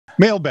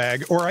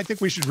Mailbag, or I think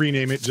we should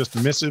rename it just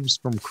Missives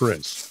from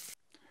Chris.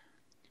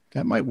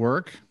 That might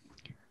work.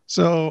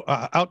 So,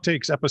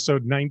 Outtakes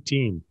episode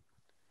 19,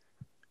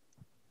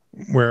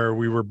 where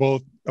we were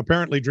both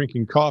apparently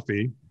drinking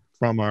coffee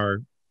from our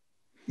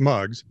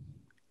mugs.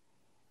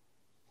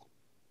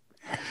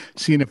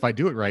 Seeing if I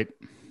do it right.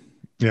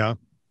 Yeah.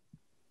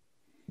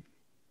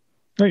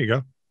 There you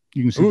go.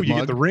 You can see you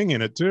get the ring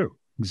in it too.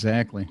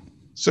 Exactly.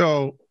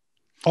 So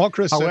all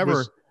Chris said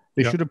was,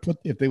 they should have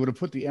if they would have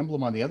put the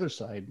emblem on the other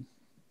side,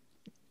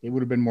 it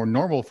would have been more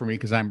normal for me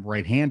because I'm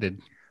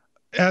right-handed.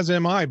 As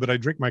am I, but I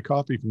drink my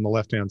coffee from the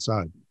left-hand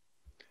side.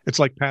 It's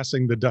like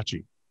passing the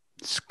duchy.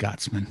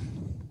 Scotsman.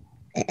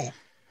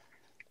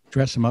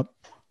 Dress them up.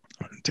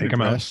 Take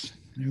them out.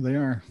 There they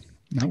are.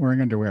 Not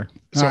wearing underwear.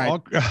 So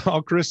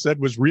all Chris said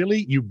was,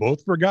 really? You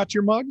both forgot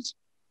your mugs?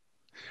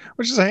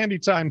 Which is a handy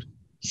time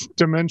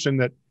to mention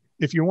that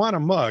if you want a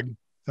mug,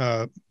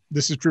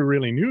 this is True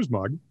Really News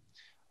mug,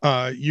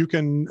 you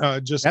can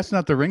just... That's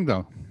not the ring,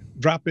 though.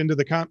 Drop into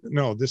the...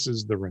 No, this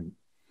is the ring.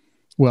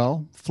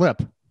 Well,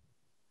 flip.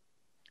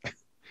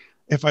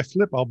 If I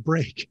flip, I'll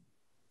break.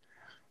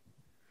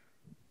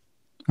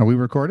 Are we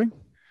recording?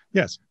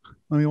 Yes.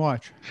 Let me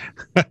watch.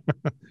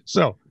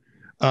 So,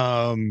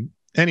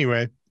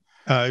 anyway,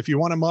 if you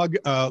want a mug,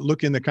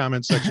 look in the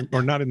comment section,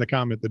 or not in the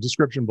comment, the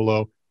description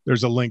below.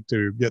 There's a link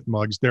to get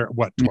mugs. They're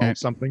what, 12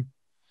 something?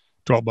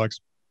 $12,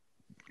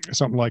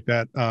 something like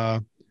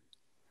that.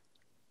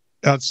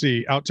 Let's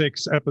see.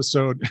 Outtakes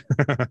episode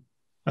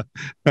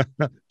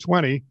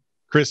 20.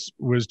 Chris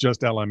was just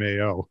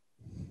LMAO.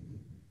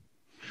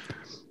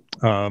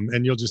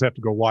 And you'll just have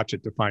to go watch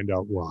it to find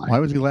out why. Why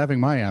was he laughing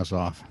my ass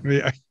off?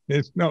 Yeah,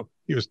 no,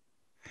 he was.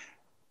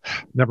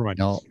 Never mind.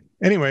 No.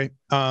 Anyway,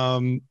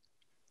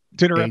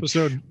 Titter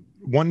episode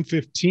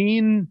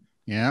 115.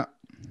 Yeah.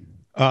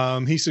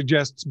 He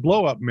suggests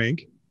blow up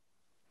mink.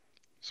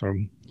 So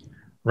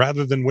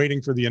rather than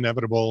waiting for the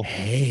inevitable,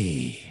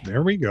 hey,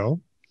 there we go.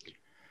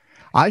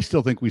 I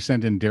still think we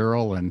sent in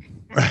Daryl and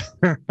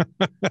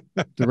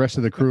the rest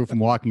of the crew from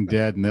Walking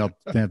Dead, and they'll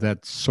have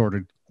that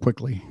sorted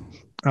quickly.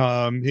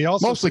 He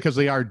also mostly because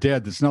they are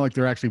dead. It's not like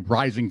they're actually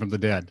rising from the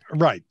dead.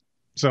 Right.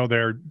 So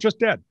they're just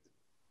dead.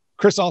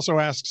 Chris also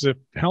asks if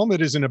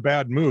Helmet is in a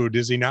bad mood.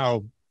 Is he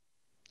now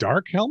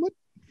Dark Helmet?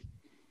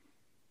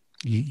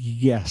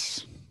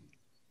 Yes.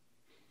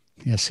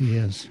 Yes, he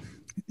is.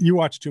 You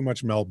watch too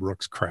much Mel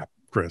Brooks crap,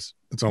 Chris.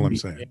 That's all I'm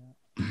saying.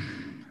 Yeah.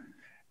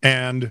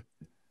 And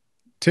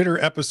Titter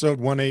episode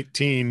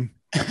 118.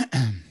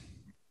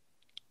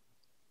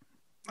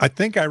 I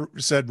think I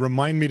said,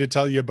 remind me to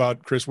tell you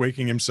about Chris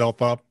waking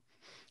himself up.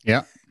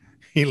 Yeah.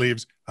 He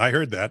leaves. I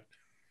heard that.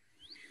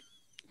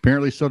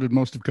 Apparently so did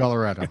most of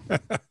Colorado.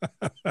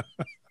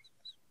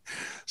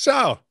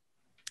 So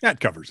that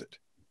covers it.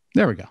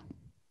 There we go.